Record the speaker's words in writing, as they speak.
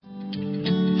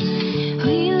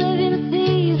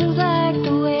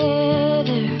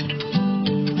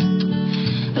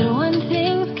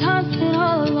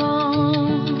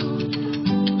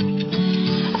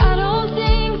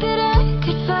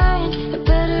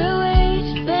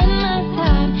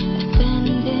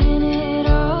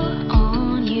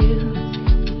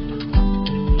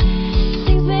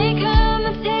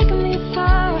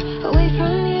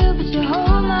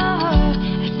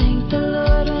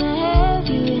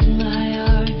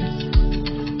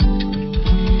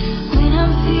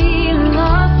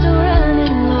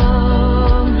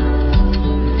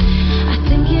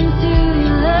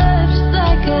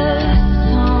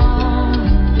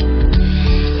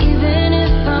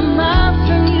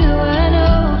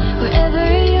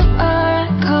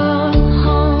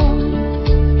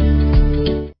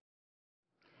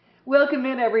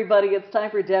everybody. It's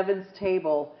time for Devon's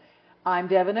Table. I'm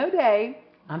Devon O'Day.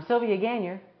 I'm Sylvia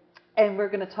Gainier. And we're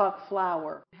going to talk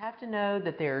flour. You have to know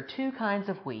that there are two kinds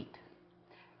of wheat.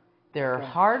 There are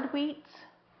hard wheats,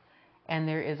 and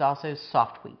there is also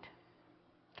soft wheat.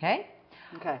 Okay?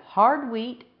 Okay. Hard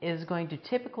wheat is going to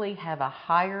typically have a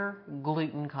higher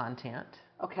gluten content.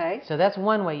 Okay. So that's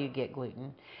one way you get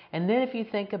gluten. And then if you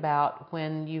think about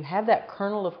when you have that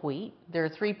kernel of wheat, there are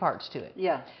three parts to it.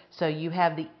 Yeah. So you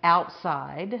have the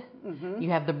outside,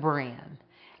 you have the bran.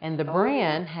 And the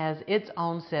bran has its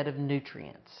own set of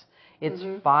nutrients. It's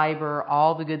fiber,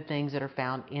 all the good things that are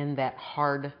found in that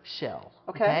hard shell.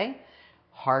 Okay?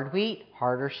 Hard wheat,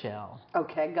 harder shell.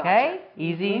 Okay, gotcha. Okay?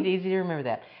 Easy to remember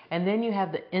that. And then you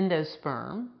have the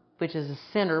endosperm, which is the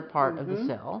center part of the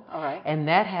cell. All right. And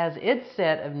that has its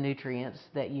set of nutrients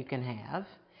that you can have.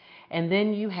 And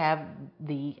then you have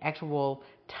the actual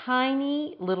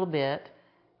tiny little bit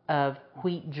of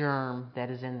wheat germ that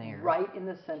is in there. Right in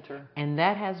the center. And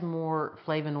that has more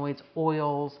flavonoids,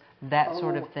 oils, that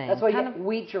sort of thing. That's why you have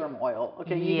wheat germ oil.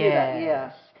 Okay, you do that,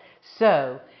 yeah.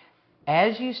 So,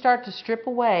 as you start to strip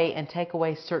away and take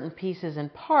away certain pieces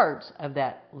and parts of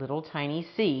that little tiny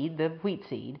seed, the wheat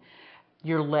seed,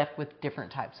 you're left with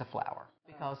different types of flour.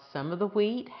 Because some of the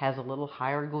wheat has a little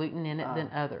higher gluten in it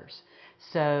than others.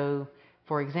 So,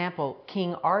 for example,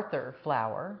 King Arthur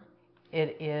flour,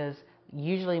 it is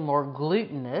usually more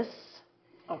glutinous,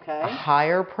 a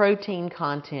higher protein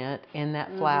content in that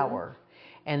flour.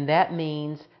 And that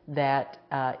means that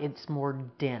it's more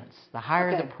dense. The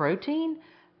higher the protein,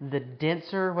 the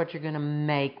denser what you're going to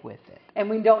make with it. And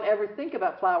we don't ever think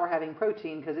about flour having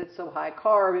protein because it's so high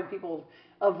carb and people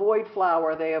avoid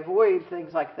flour. They avoid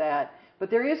things like that. But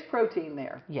there is protein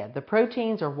there. Yeah, the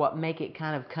proteins are what make it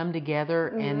kind of come together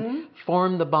and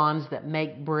form the bonds that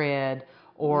make bread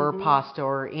or pasta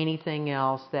or anything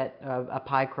else that a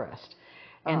pie crust.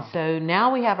 And so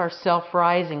now we have our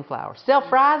self-rising flour.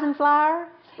 Self-rising flour.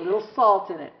 A little salt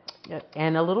in it.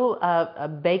 And a little a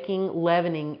baking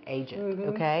leavening agent,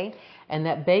 okay? And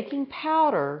that baking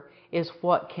powder is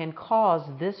what can cause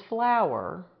this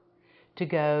flour to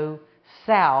go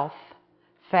south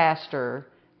faster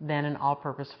than an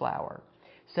all-purpose flour.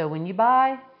 So when you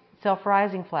buy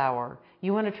self-rising flour,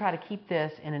 you want to try to keep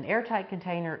this in an airtight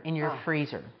container in your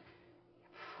freezer.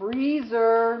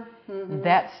 Freezer.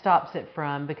 That stops it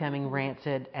from becoming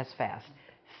rancid as fast.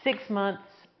 6 months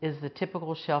is the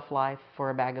typical shelf life for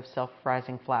a bag of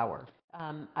self-rising flour.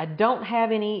 I don't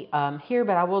have any here,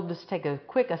 but I will just take a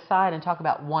quick aside and talk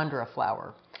about Wondra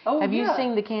flour. Have you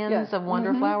seen the cans of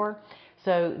Wondra flour?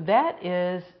 So that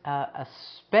is a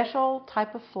special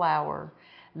type of flour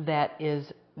that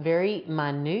is very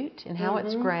minute in how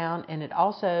it's ground, and it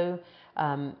also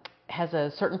has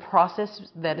a certain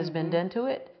process that has been done to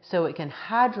it, so it can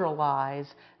hydrolyze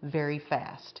very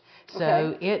fast.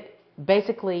 So it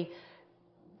basically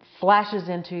flashes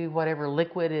into whatever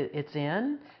liquid it's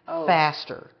in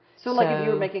faster. So like if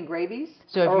you were making gravies?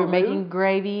 So if you're making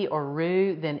gravy or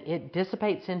roux, then it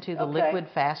dissipates into the liquid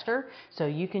faster. So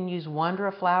you can use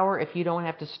Wondra flour if you don't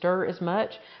have to stir as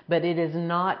much, but it is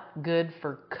not good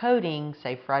for coating,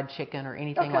 say, fried chicken or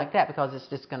anything like that, because it's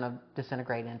just going to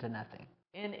disintegrate into nothing.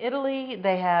 In Italy,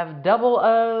 they have double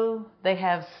O, they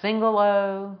have single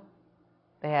O,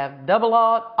 they have double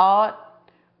aught,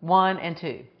 1 and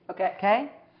 2.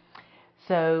 Okay?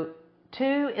 So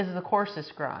 2 is the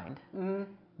coarsest grind.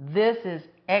 This is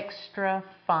extra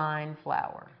fine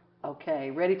flour. Okay,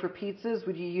 ready for pizzas?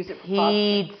 Would you use it for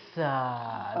pizza?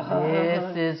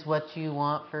 This is what you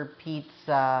want for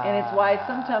pizza. And it's why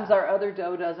sometimes our other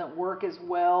dough doesn't work as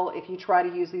well if you try to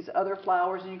use these other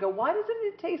flours and you go, why doesn't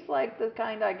it taste like the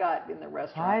kind I got in the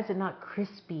restaurant? Why is it not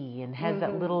crispy and has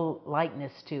that little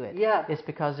lightness to it? Yeah. It's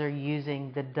because they're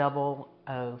using the double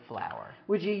O flour.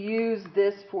 Would you use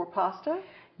this for pasta?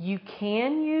 You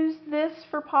can use this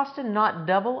for pasta, not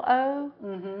double O,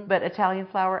 but Italian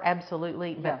flour,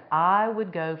 absolutely. But I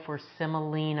would go for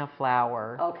semolina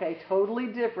flour. Okay, totally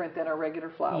different than our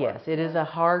regular flour. Yes, it is a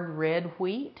hard red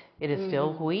wheat. It is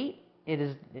still wheat.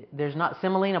 There's not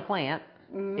semolina plant.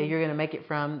 You're going to make it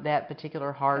from that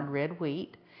particular hard red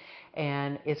wheat.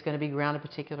 And it's going to be ground a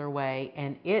particular way,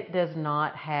 and it does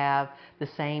not have the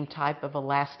same type of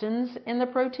elastins in the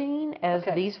protein as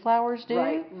these flours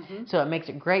do. So it makes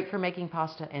it great for making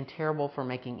pasta and terrible for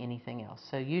making anything else.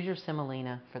 So use your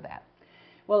semolina for that.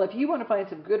 Well, if you want to find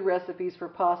some good recipes for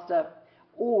pasta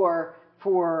or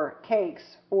for cakes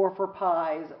or for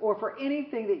pies or for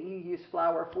anything that you use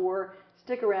flour for,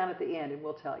 stick around at the end and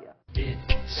we'll tell you.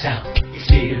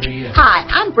 Hi,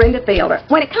 I'm Brenda Fielder.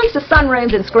 When it comes to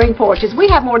sunrooms and screen porches, we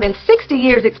have more than 60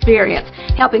 years experience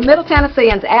helping Middle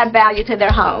Tennesseans add value to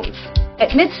their homes.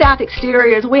 At Mid-South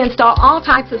Exteriors, we install all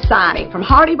types of siding, from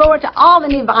hardy board to all the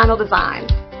new vinyl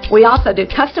designs. We also do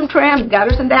custom trim,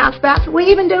 gutters and downspouts. We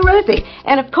even do roofing.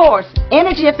 And of course,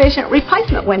 energy-efficient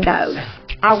replacement windows.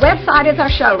 Our website is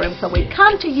our showroom, so we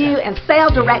come to you and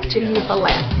sell direct to you for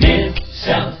less.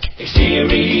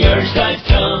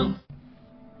 MidSouthExteriors.com.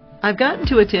 I've gotten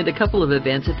to attend a couple of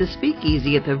events at the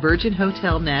Speakeasy at the Virgin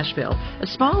Hotel Nashville, a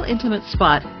small intimate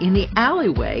spot in the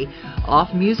alleyway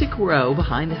off Music Row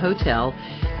behind the hotel.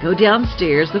 Go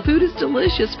downstairs. The food is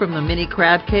delicious, from the mini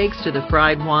crab cakes to the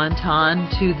fried wonton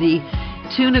to the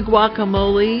tuna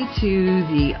guacamole to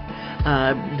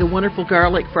the wonderful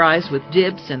garlic fries with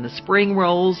dips and the spring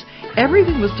rolls.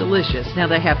 Everything was delicious. Now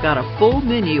they have got a full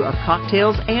menu of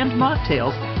cocktails and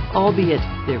mocktails, albeit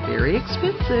they're very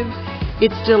expensive.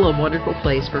 It's still a wonderful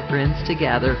place for friends to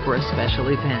gather for a special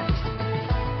event.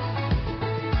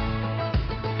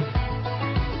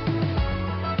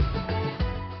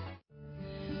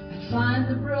 I find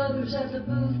the brothers at the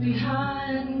booth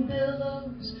behind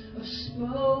billows of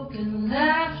smoke and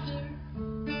laughter.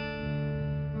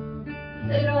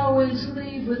 They'd always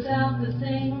leave without the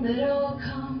thing they'd all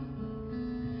come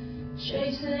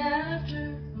chasing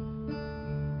after.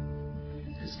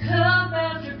 'Cause cup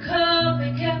after cup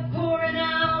it kept pouring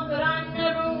out, but I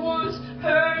never once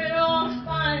heard it all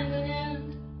find an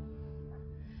end.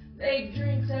 They'd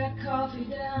drink that coffee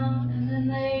down and then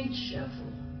they'd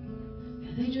shuffle,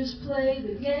 and they'd just play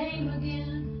the game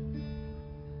again.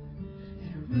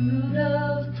 And a root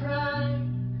of pride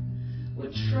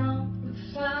would trump with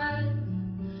 5,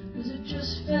 'cause it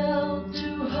just felt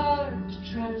too hard to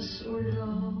try to sort it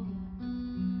all.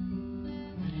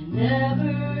 But it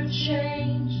never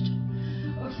changed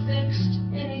or fixed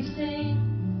anything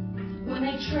when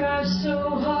they try so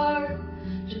hard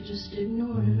to just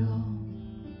ignore it all.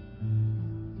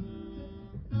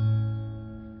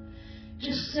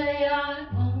 Just say I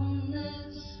own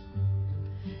this,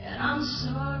 and I'm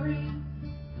sorry,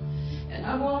 and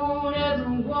I won't ever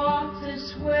walk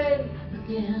this way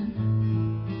again.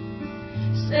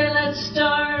 Say let's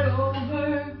start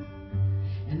over,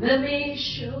 and let me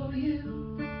show you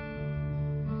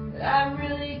that I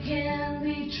really can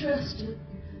be trusted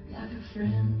like a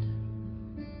friend.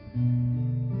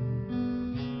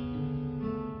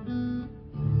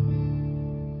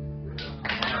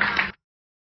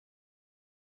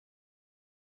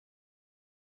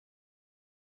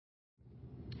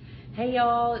 Hey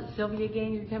y'all, it's Sylvia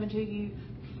again. You're coming to you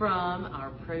from our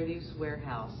produce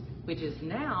warehouse, which is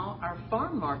now our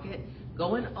farm market,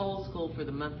 going old school for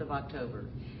the month of October.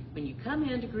 When you come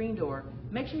into Green Door,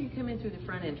 make sure you come in through the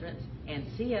front entrance and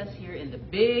see us here in the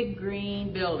big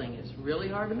green building. It's really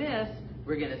hard to miss.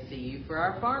 We're going to see you for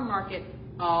our farm market.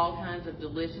 All kinds of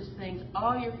delicious things,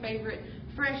 all your favorite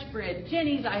fresh bread,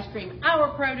 Jenny's ice cream, our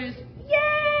produce.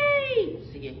 Yay!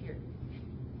 See you here.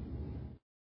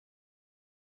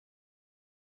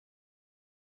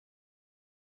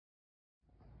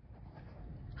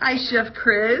 Hi, Chef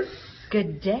Chris.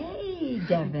 Good day,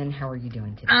 Devon. How are you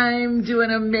doing today? I'm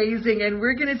doing amazing, and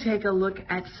we're going to take a look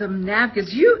at some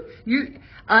napkins.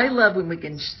 I love when we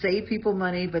can save people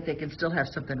money, but they can still have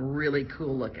something really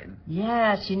cool looking.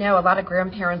 Yes, a lot of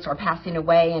grandparents are passing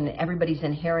away, and everybody's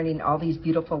inheriting all these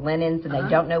beautiful linens, and they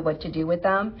don't know what to do with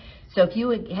them. So if you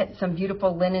would get some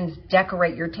beautiful linens,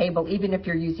 decorate your table, even if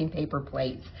you're using paper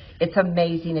plates. It's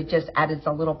amazing. It just adds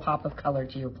a little pop of color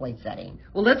to your plate setting.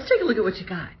 Well, let's take a look at what you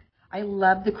got. I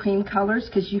love the cream colors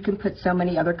because you can put so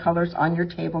many other colors on your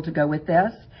table to go with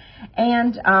this.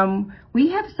 And we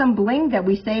have some bling that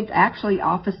we saved actually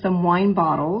off of some wine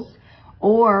bottles,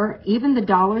 or even the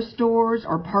dollar stores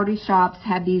or party shops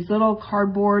have these little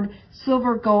cardboard,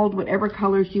 silver, gold, whatever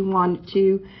colors you want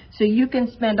to. So you can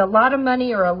spend a lot of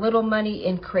money or a little money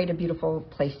and create a beautiful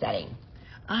place setting.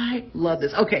 I love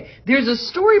this. Okay, there's a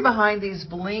story behind these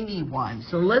blingy ones.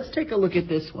 So let's take a look at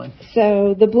this one.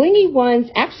 So the blingy ones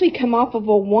actually come off of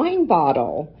a wine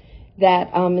bottle that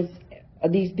is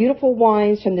these beautiful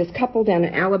wines from this couple down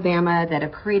in Alabama that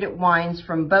have created wines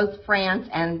from both France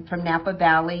and from Napa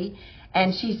Valley.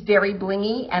 And she's very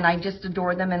blingy, and I just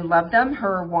adore them and love them.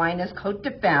 Her wine is Côte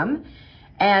de Femme,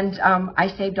 and I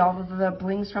saved all of the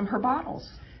blings from her bottles.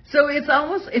 So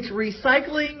it's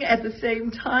recycling at the same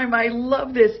time. I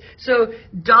love this. So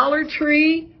Dollar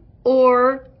Tree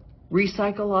or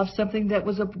recycle off something that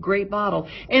was a great bottle.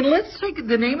 And let's take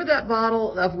the name of that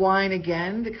bottle of wine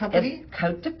again, the company? It's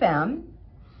Côte de Femme.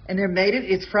 And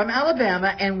it's from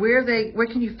Alabama. And where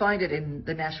can you find it in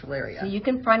the Nashville area? So you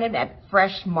can find it at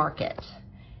Fresh Market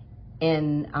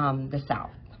in the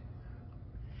South.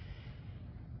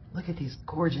 Look at these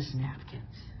gorgeous napkins.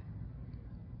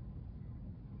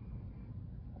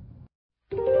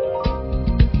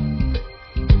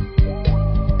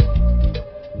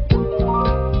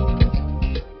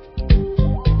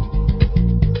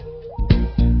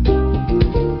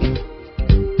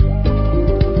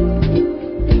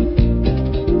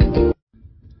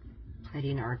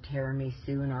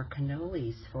 tiramisu and our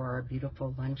cannolis for our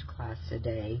beautiful lunch class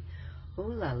today.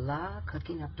 Ooh la la,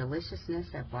 cooking up deliciousness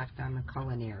at Black Diamond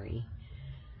Culinary.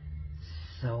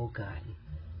 So good.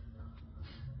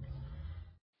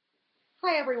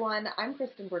 Hi everyone, I'm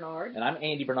Kristen Bernard. And I'm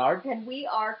Andy Bernard. And we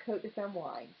are Côte de Femme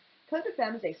Wines. Côte de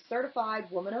Femme is a certified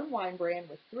woman-owned wine brand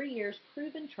with 3 years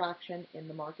proven traction in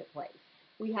the marketplace.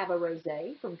 We have a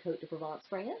rosé from Côte de Provence,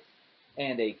 France.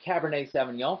 And a Cabernet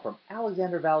Sauvignon from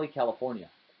Alexander Valley, California.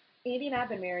 Andy and I have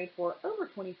been married for over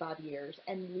 25 years,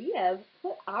 and we have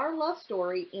put our love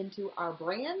story into our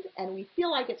brand, and we feel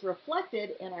like it's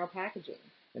reflected in our packaging.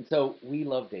 And so we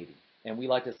love dating. And we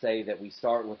like to say that we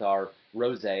start with our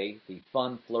rosé, the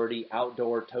fun, flirty,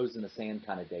 outdoor, toes in the sand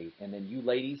kind of date. And then you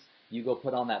ladies, you go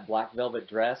put on that black velvet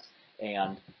dress,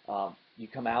 and you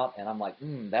come out, and I'm like,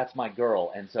 that's my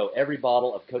girl. And so every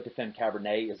bottle of Côte de Femme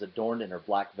Cabernet is adorned in her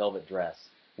black velvet dress.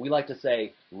 We like to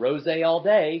say, rosé all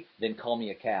day, then call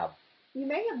me a cab. You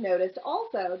may have noticed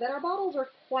also that our bottles are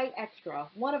quite extra.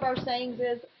 One of our sayings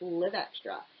is, live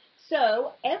extra.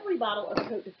 So every bottle of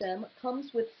Côte de Femme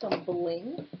comes with some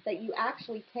bling that you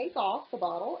actually take off the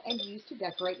bottle and use to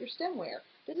decorate your stemware.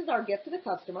 This is our gift to the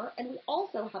customer, and we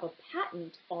also have a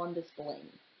patent on this bling.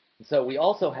 So we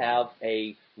also have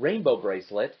a rainbow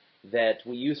bracelet that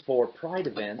we use for pride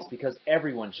events because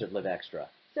everyone should live extra.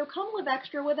 So come live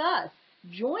extra with us.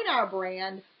 Join our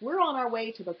brand. We're on our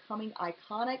way to becoming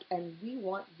iconic, and we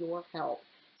want your help.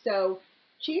 So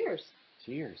cheers.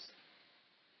 Cheers.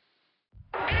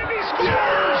 And he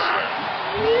scores!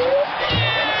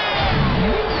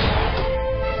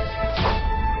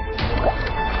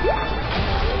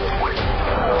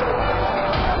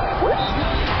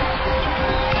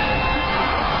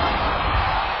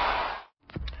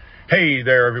 Hey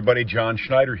there, everybody. John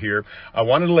Schneider here. I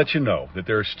wanted to let you know that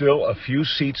there are still a few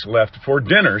seats left for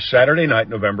dinner Saturday night,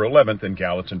 November 11th in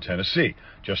Gallatin, Tennessee.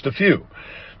 Just a few.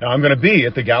 Now, I'm going to be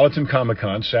at the Gallatin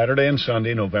Comic-Con Saturday and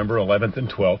Sunday, November 11th and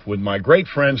 12th, with my great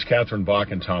friends Catherine Bach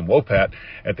and Tom Wopat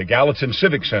at the Gallatin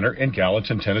Civic Center in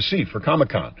Gallatin, Tennessee for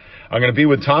Comic-Con. I'm going to be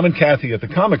with Tom and Kathy at the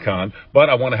Comic-Con, but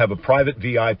I want to have a private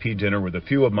VIP dinner with a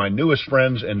few of my newest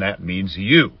friends, and that means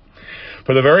you.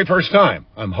 For the very first time,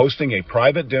 I'm hosting a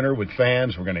private dinner with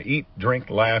fans. We're going to eat, drink,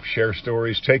 laugh, share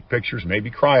stories, take pictures, maybe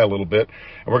cry a little bit.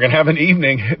 And we're going to have an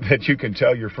evening that you can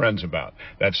tell your friends about.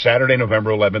 That's Saturday,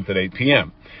 November 11th at 8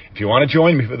 p.m. If you want to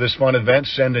join me for this fun event,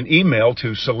 send an email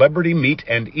to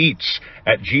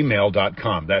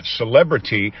celebritymeetandeats@gmail.com. That's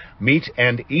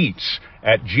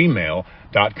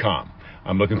celebritymeetandeats@gmail.com.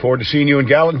 I'm looking forward to seeing you in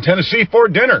Gallatin, Tennessee for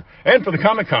dinner and for the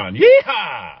Comic-Con.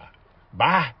 Yeehaw!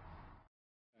 Bye.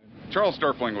 Charles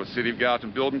Sturfling with City of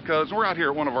Gallatin Building Codes. We're out here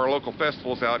at one of our local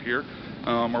festivals out here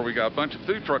where we got a bunch of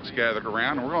food trucks gathered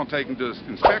around, and we're going to take them to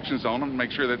inspections on them and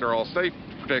make sure that they're all safe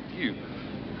to protect you.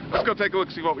 Let's go take a look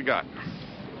and see what we got.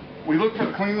 We look for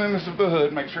the cleanliness of the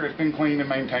hood, make sure it's been cleaned and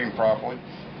maintained properly.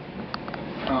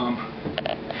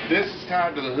 This is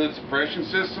tied to the hood suppression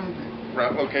system,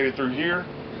 right located through here.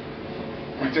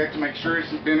 We check to make sure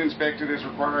it's been inspected as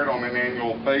required on an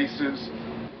annual basis.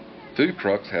 Food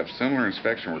trucks have similar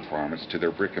inspection requirements to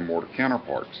their brick and mortar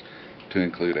counterparts, to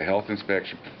include a health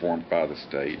inspection performed by the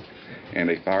state and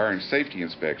a fire and safety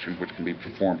inspection which can be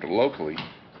performed locally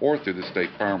or through the state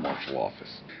fire marshal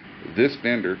office. This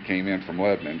vendor came in from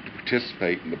Lebanon to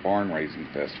participate in the barn raising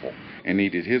festival and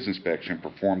needed his inspection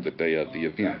performed the day of the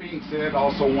event. That being said,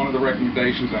 also one of the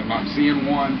recommendations, I'm not seeing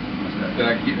one that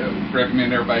I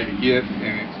recommend everybody to get,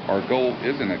 and our goal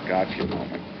isn't a gotcha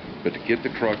moment, but to get the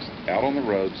trucks out on the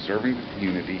road serving the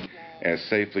community as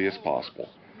safely as possible.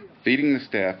 Feeding the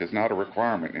staff is not a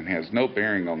requirement and has no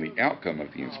bearing on the outcome of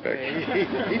the inspection.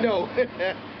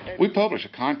 We publish a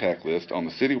contact list on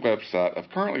the city website of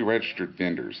currently registered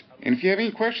vendors. And if you have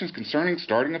any questions concerning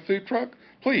starting a food truck,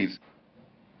 please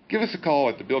give us a call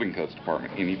at the Building Codes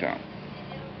Department anytime.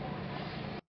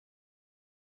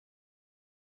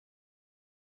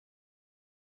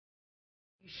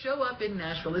 You show up in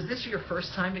Nashville. Is this your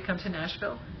first time to come to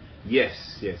Nashville?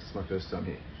 Yes, it's my first time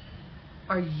here.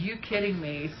 Are you kidding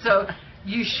me? So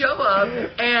you show up,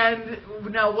 and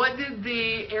now what did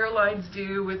the airlines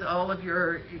do with all of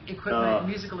your equipment,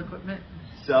 musical equipment?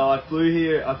 So I flew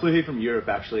here from Europe,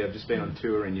 actually. I've just been on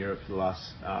tour in Europe for the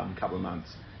last couple of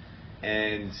months.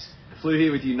 And I flew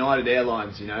here with United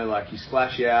Airlines, you know, like you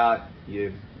splash out,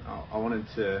 I wanted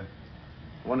to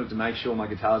make sure my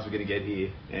guitars were going to get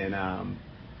here. And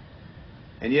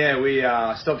yeah, we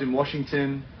stopped in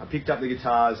Washington. I picked up the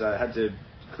guitars. I had to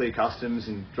clear customs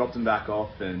and drop them back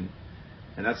off, and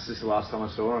that's just the last time I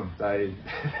saw them. They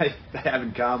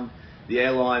haven't come. The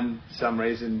airline, for some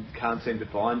reason, can't seem to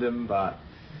find them. But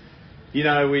you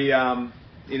know, we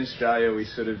in Australia we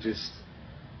sort of just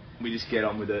get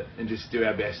on with it and just do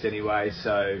our best anyway.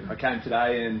 So I came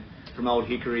today, and from Old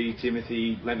Hickory,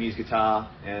 Timothy lent me his guitar,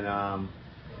 and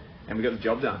we got the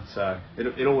job done. So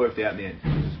it all worked out in the end.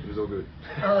 It was all good.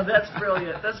 Oh, that's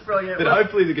brilliant. That's brilliant. But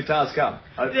hopefully the guitars come.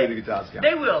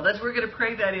 They will. We're going to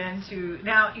pray that into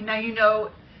now. You know,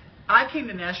 I came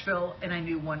to Nashville and I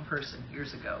knew one person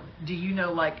years ago. Do you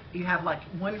know, like, you have like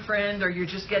one friend, or you're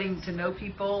just getting to know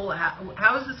people?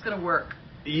 How is this going to work?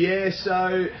 Yeah,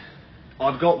 so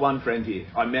I've got one friend here.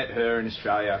 I met her in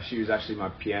Australia. She was actually my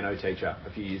piano teacher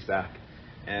a few years back,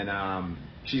 and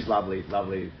she's lovely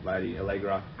lady,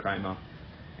 Allegra Kramer.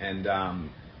 And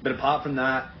but apart from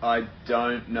that, I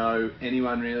don't know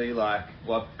anyone really. Like,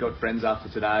 well, I've got friends after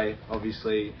today,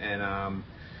 obviously, and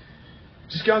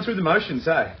just going through the motions,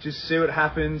 hey. Just see what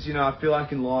happens. You know, I feel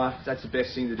like in life, that's the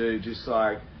best thing to do. Just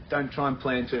like, don't try and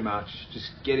plan too much.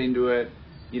 Just get into it.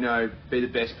 You know, be the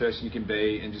best person you can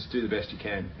be, and just do the best you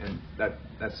can. And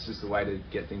that's just the way to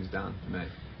get things done for me.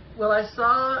 Well, I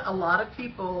saw a lot of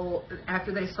people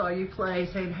after they saw you play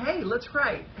saying, "Hey, let's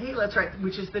write. Hey, let's write,"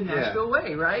 which is the Nashville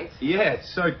way, right? Yeah,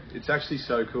 it's actually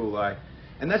so cool. Like,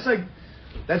 and that's where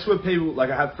people, like,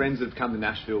 I have friends that have come to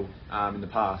Nashville in the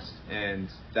past, and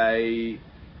they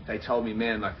told me,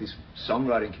 man, like, this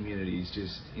songwriting community is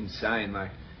just insane.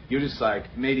 Like, you're just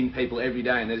like meeting people every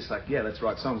day, and they're just like, yeah, let's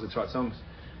write songs.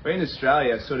 But in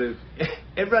Australia, sort of,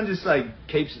 everyone just like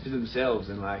keeps it to themselves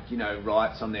and, like, you know,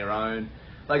 writes on their own.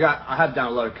 Like, I have done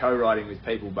a lot of co-writing with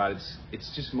people, but it's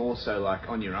just more so like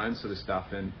on your own sort of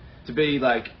stuff. And to be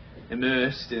like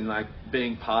immersed in like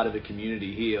being part of a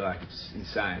community here, like, it's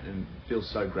insane and feels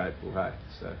so grateful. Hey,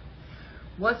 so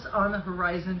what's on the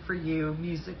horizon for you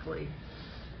musically?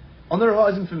 On the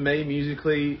horizon for me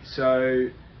musically, so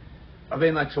I've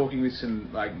been like talking with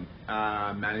some like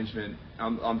management.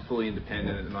 I'm fully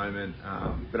independent at the moment,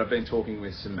 but I've been talking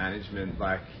with some management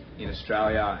like in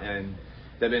Australia, and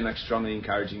they've been like strongly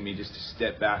encouraging me just to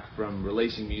step back from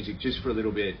releasing music just for a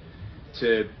little bit,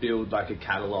 to build like a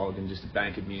catalogue and just a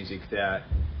bank of music that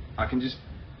I can just,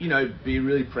 you know, be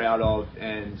really proud of,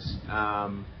 and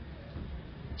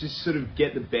just sort of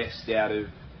get the best out of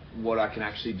what I can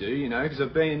actually do, you know, because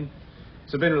I've been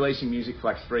releasing music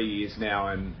for like 3 years now,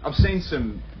 and I've seen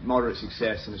some moderate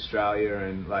success in Australia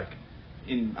and like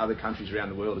in other countries around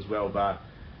the world as well, but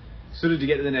sort of to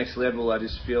get to the next level, I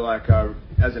just feel like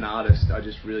as an artist, I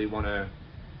just really want to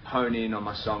hone in on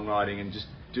my songwriting and just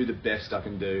do the best I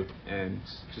can do, and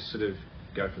just sort of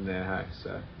go from there. Hey,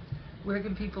 so where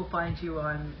can people find you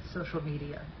on social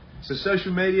media? So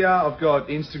social media, I've got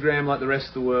Instagram like the rest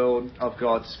of the world. I've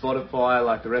got Spotify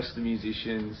like the rest of the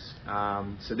musicians.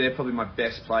 So they're probably my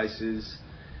best places.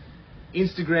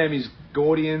 Instagram is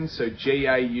Gaudion, so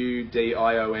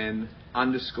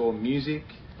GAUDION_music,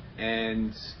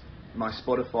 and my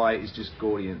Spotify is just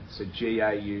Gaudion, so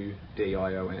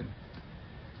GAUDION.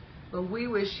 Well, we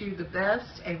wish you the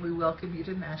best, and we welcome you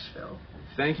to Nashville.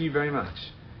 Thank you very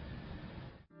much.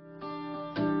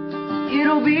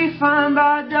 It'll be fine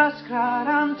by dusk cloud,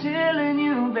 I'm telling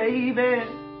you, baby.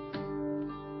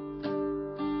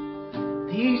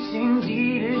 These things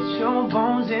eat at your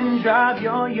bones and drive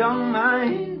your young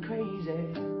mind crazy.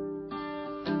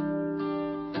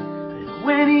 But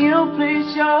when you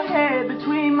place your head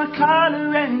between my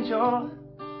collar and yours,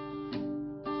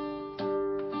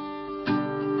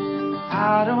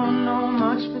 I don't know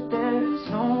much, but there's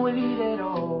no weight at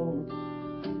all.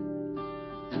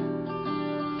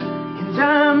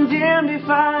 I'm damned if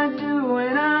I do,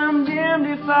 and I'm damned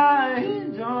if I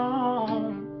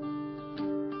don't.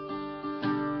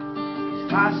 'Cause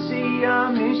if I say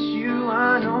I miss you,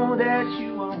 I know that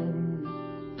you won't.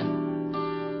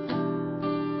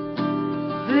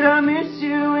 But I miss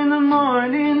you in the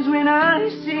mornings when I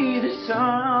see the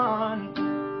sun.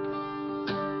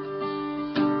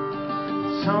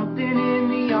 Something in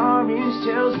the orange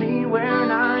tells me we're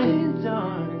not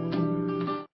done.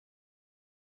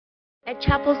 At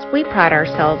Chapels, we pride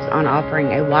ourselves on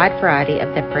offering a wide variety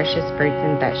of the freshest fruits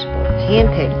and vegetables,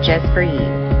 handpicked just for you.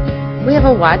 We have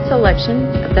a wide selection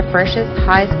of the freshest,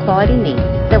 highest quality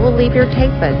meats that will leave your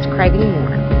taste buds craving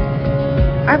more.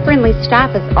 Our friendly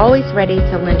staff is always ready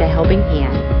to lend a helping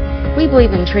hand. We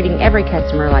believe in treating every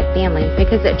customer like family,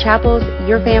 because at Chapels,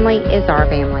 your family is our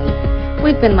family.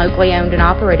 We've been locally owned and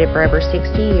operated for over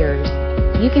 60 years.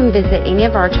 You can visit any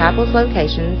of our Chapels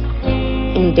locations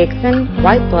in Dixon,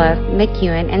 White Bluff,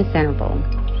 McEwen, and Centerville.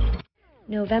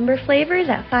 November Flavors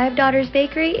at Five Daughters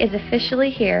Bakery is officially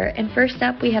here, and first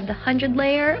up we have the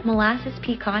 100-layer molasses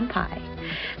pecan pie,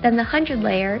 then the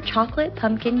 100-layer chocolate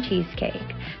pumpkin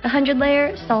cheesecake, the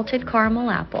 100-layer salted caramel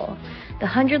apple, the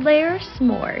 100-layer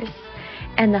s'mores,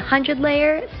 and the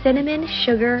 100-layer cinnamon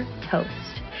sugar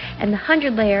toast, and the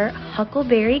 100-layer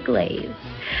huckleberry glaze.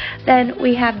 Then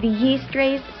we have the yeast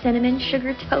raised cinnamon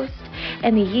sugar toast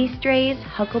and the yeast raised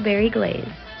huckleberry glaze,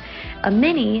 a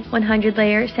mini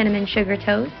 100-layer cinnamon sugar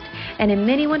toast, and a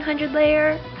mini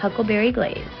 100-layer huckleberry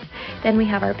glaze. Then we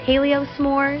have our paleo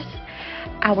s'mores,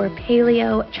 our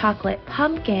paleo chocolate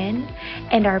pumpkin,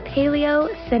 and our paleo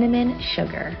cinnamon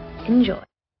sugar. Enjoy.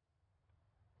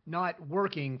 Not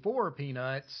working for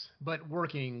peanuts, but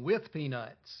working with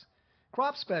peanuts.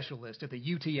 Crop specialists at the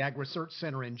UT Agri-Research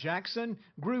Center in Jackson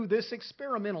grew this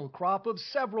experimental crop of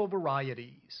several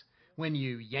varieties. When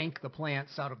you yank the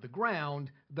plants out of the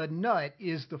ground, the nut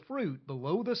is the fruit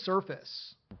below the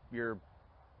surface. Your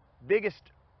biggest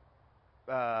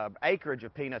acreage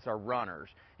of peanuts are runners,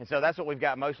 and so that's what we've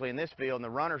got mostly in this field, and the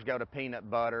runners go to peanut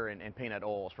butter and peanut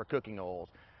oils for cooking oils.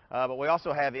 But we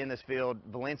also have in this field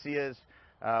Valencias,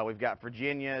 we've got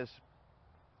Virginias,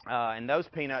 and those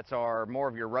peanuts are more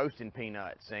of your roasting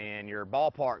peanuts and your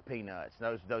ballpark peanuts,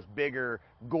 those bigger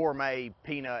gourmet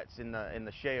peanuts in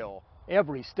the shell.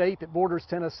 Every state that borders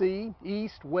Tennessee,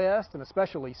 east, west, and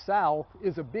especially south,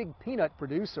 is a big peanut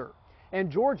producer. And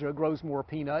Georgia grows more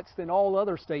peanuts than all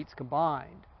other states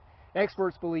combined.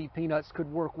 Experts believe peanuts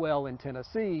could work well in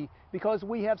Tennessee because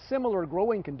we have similar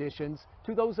growing conditions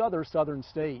to those other southern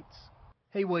states.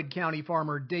 Haywood County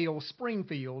farmer Dale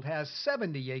Springfield has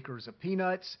 70 acres of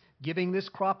peanuts, giving this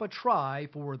crop a try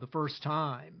for the first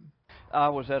time. I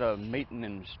was at a meeting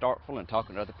in Starkville and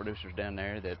talking to other producers down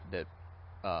there that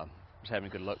was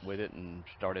having good luck with it, and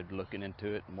started looking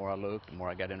into it. The more I looked, the more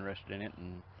I got interested in it,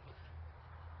 and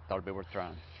thought it'd be worth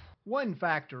trying. One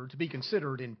factor to be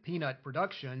considered in peanut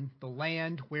production, the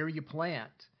land where you plant.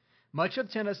 Much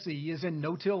of Tennessee is in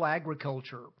no-till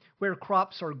agriculture, where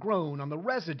crops are grown on the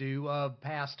residue of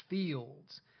past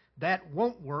fields. That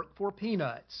won't work for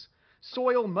peanuts.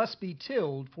 Soil must be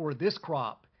tilled for this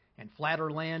crop, and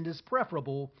flatter land is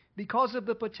preferable because of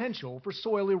the potential for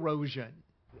soil erosion.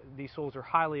 These soils are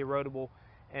highly erodible,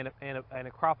 and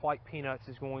a crop like peanuts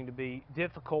is going to be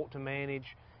difficult to manage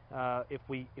if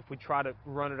we try to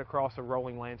run it across a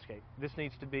rolling landscape. This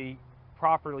needs to be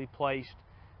properly placed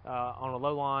on a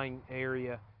low-lying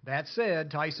area. That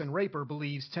said, Tyson Raper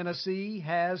believes Tennessee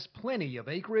has plenty of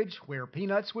acreage where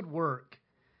peanuts would work.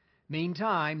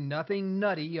 Meantime, nothing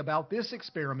nutty about this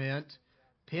experiment.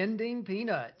 Pending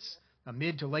peanuts, a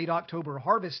mid to late October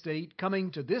harvest date coming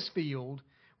to this field,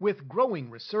 with growing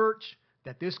research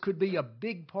that this could be a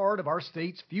big part of our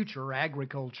state's future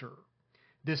agriculture.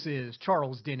 This is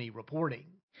Charles Denny reporting.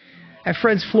 At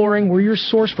Fred's Flooring, we're your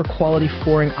source for quality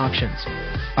flooring options.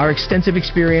 Our extensive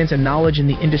experience and knowledge in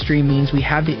the industry means we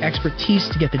have the expertise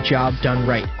to get the job done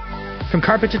right. From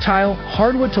carpet to tile,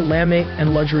 hardwood to laminate,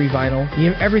 and luxury vinyl, we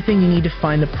have everything you need to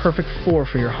find the perfect floor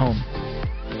for your home.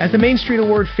 As the Main Street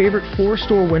Award Favorite Floor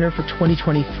Store winner for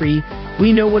 2023,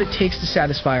 we know what it takes to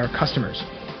satisfy our customers.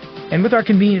 And with our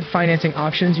convenient financing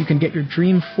options, you can get your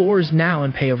dream floors now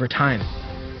and pay over time.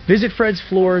 Visit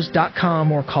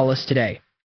fredsfloors.com or call us today.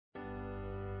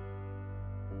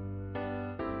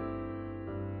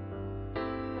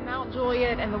 Mount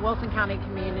Juliet and the Wilson County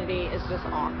community is just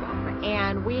awesome.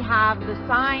 And we have the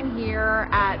sign here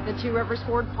at the Two Rivers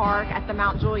Ford Park at the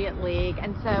Mount Juliet League.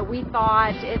 And so we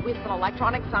thought, it was an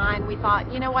electronic sign, we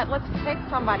thought, you know what, let's pick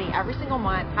somebody every single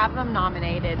month, have them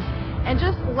nominated, and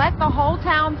just let the whole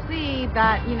town see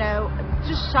that, you know,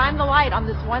 just shine the light on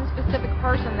this one specific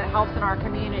person that helps in our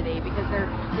community, because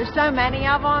there's so many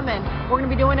of them, and we're going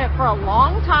to be doing it for a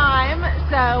long time,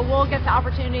 so we'll get the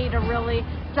opportunity to really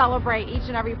celebrate each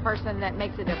and every person that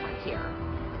makes a difference here.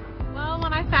 Well,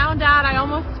 when I found out, I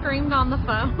almost screamed on the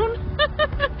phone.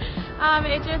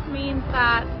 It just means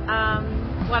that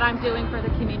what I'm doing for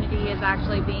the community is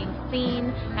actually being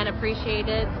seen and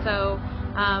appreciated. So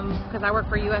because I work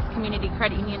for U.S. Community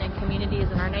Credit Union, and community is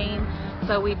in our name,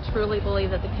 so we truly believe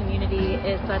that the community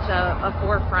is such a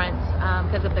forefront,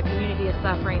 because if the community is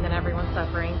suffering, then everyone's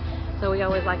suffering. So we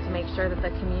always like to make sure that the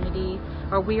community,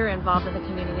 or we are involved in the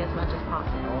community as much as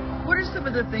possible. What are some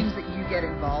of the things that you get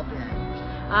involved in?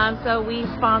 So we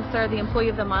sponsor the Employee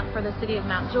of the Month for the City of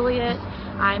Mount Juliet.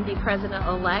 I'm the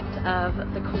president-elect of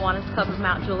the Kiwanis Club of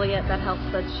Mount Juliet that helps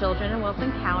the children in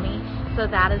Wilson County. So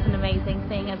that is an amazing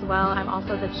thing as well. I'm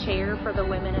also the chair for the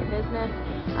Women in Business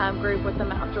group with the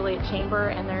Mount Juliet Chamber,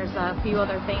 and there's a few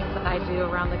other things that I do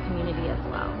around the community as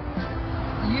well.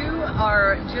 You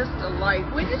are just a light.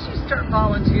 When did you start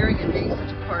volunteering and being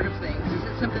such a part of things? Is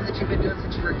it something that you've been doing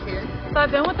since you were a kid? So I've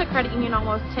been with the credit union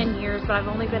almost 10 years, but I've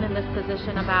only been in this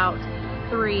position about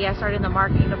 3. I started in the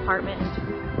marketing department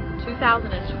in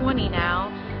 2020 now.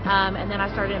 And then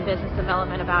I started in business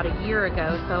development about a year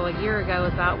ago. So a year ago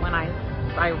is about when I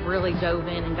really dove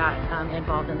in and got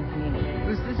involved in the community.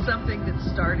 Was this something that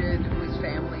started with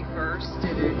family first?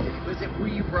 Were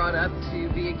you brought up to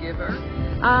be a giver?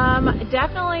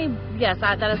 Definitely, yes.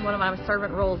 That is one of my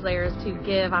servant roles there, is to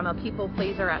give. I'm a people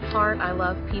pleaser at heart. I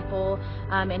love people.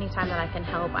 Anytime that I can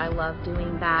help, I love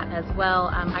doing that as well.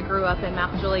 I grew up in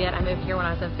Mount Juliet. I moved here when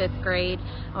I was in 5th grade.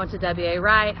 I went to W.A.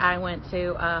 Wright. I went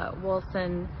to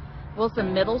Wilson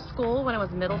Middle School when it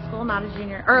was middle school, not a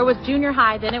junior, or it was junior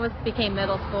high, then it became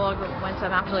middle school. I went to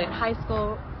Mount Juliet High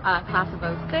School, class of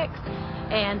 06,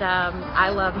 and I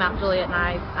love Mount Juliet, and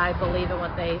I believe in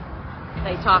what they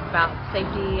talk about,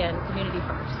 safety and community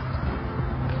first.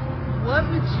 What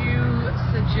would you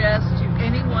suggest to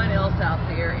anyone else out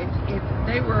there if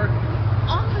they were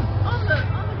on the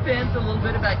fence a little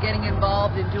bit about getting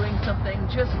involved in doing something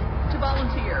just to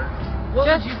volunteer? What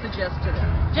would you suggest to them?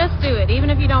 Just do it. Even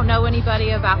if you don't know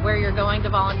anybody about where you're going to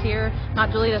volunteer,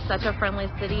 Mount Juliet is such a friendly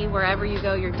city. Wherever you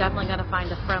go, you're definitely going to find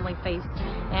a friendly face,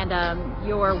 and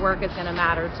your work is going to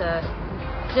matter to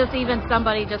just even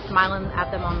somebody just smiling at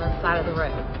them on the side of the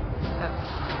road. So.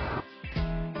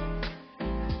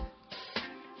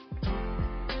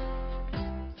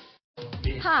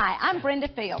 Hi, I'm Brenda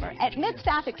Fielder. At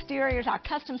Mid-South Exteriors, our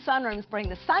custom sunrooms bring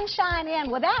the sunshine in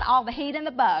without all the heat and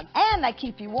the bugs. And they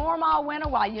keep you warm all winter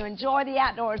while you enjoy the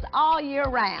outdoors all year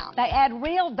round. They add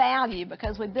real value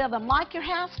because we build them like your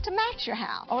house to match your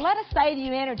house. Or let us save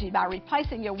you energy by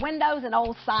replacing your windows and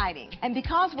old siding. And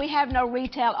because we have no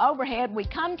retail overhead, we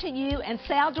come to you and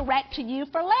sell direct to you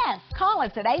for less. Call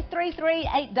us at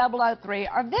 833-8003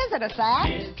 or visit us at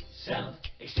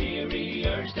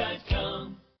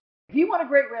MidSouthExteriors.com. If you want a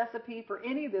great recipe for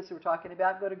any of this we're talking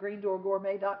about, go to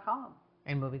greendoorgourmet.com.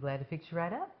 And we'll be glad to fix you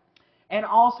right up. And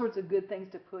all sorts of good things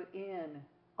to put in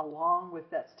along with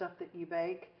that stuff that you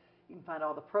bake. You can find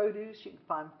all the produce. You can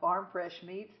find farm fresh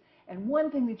meats. And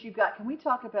one thing that you've got, can we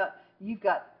talk about, you've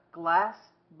got glass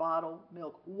bottle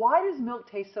milk. Why does milk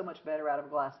taste so much better out of a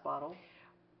glass bottle?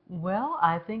 Well,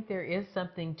 I think there is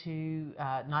something to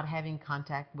not having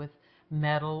contact with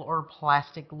metal or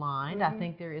plastic lined. I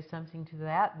think there is something to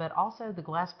that, but also the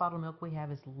glass bottle milk we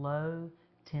have is low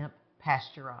temp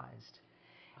pasteurized,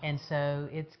 and so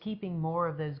it's keeping more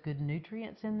of those good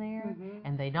nutrients in there,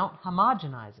 and they don't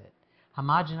homogenize it.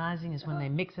 Homogenizing is when they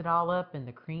mix it all up and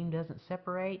the cream doesn't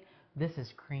separate. This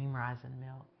is cream rising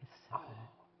milk. It's so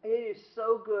good. It is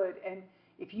so good, and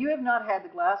if you have not had the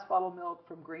glass bottle milk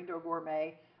from Green Door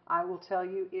Gourmet, I will tell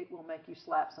you, it will make you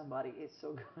slap somebody. It's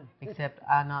so good. Except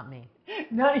not me.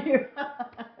 Not you.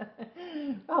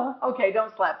 Oh, okay,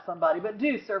 don't slap somebody, but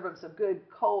do serve them some good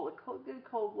cold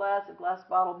glass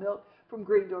bottle milk from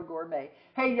Green Door Gourmet.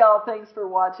 Hey, y'all, thanks for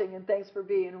watching and thanks for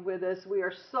being with us. We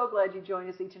are so glad you join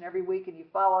us each and every week, and you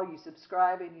follow, you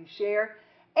subscribe, and you share.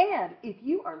 And if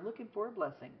you are looking for a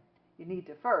blessing, you need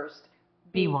to first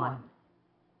be one.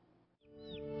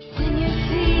 When you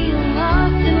feel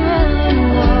lost and